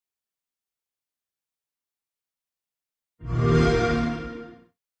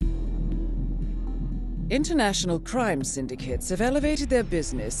International crime syndicates have elevated their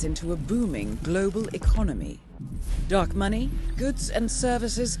business into a booming global economy. Dark money, goods and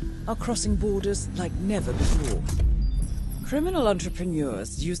services are crossing borders like never before. Criminal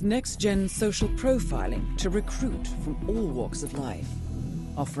entrepreneurs use next-gen social profiling to recruit from all walks of life,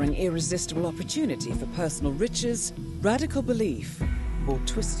 offering irresistible opportunity for personal riches, radical belief, or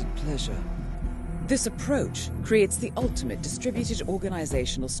twisted pleasure. This approach creates the ultimate distributed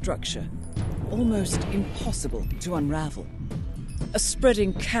organizational structure, almost impossible to unravel. A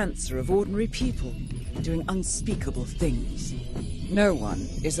spreading cancer of ordinary people doing unspeakable things. No one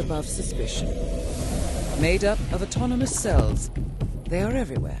is above suspicion. Made up of autonomous cells, they are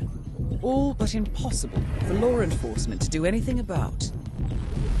everywhere, all but impossible for law enforcement to do anything about.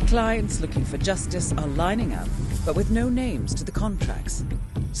 Clients looking for justice are lining up, but with no names to the contracts.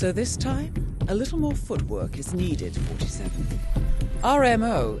 So this time, a little more footwork is needed, 47. Our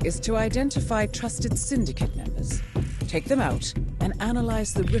MO is to identify trusted syndicate members, take them out, and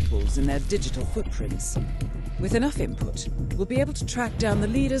analyze the ripples in their digital footprints. With enough input, we'll be able to track down the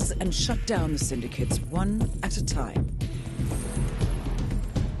leaders and shut down the syndicates one at a time.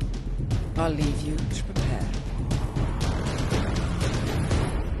 I'll leave you to prepare.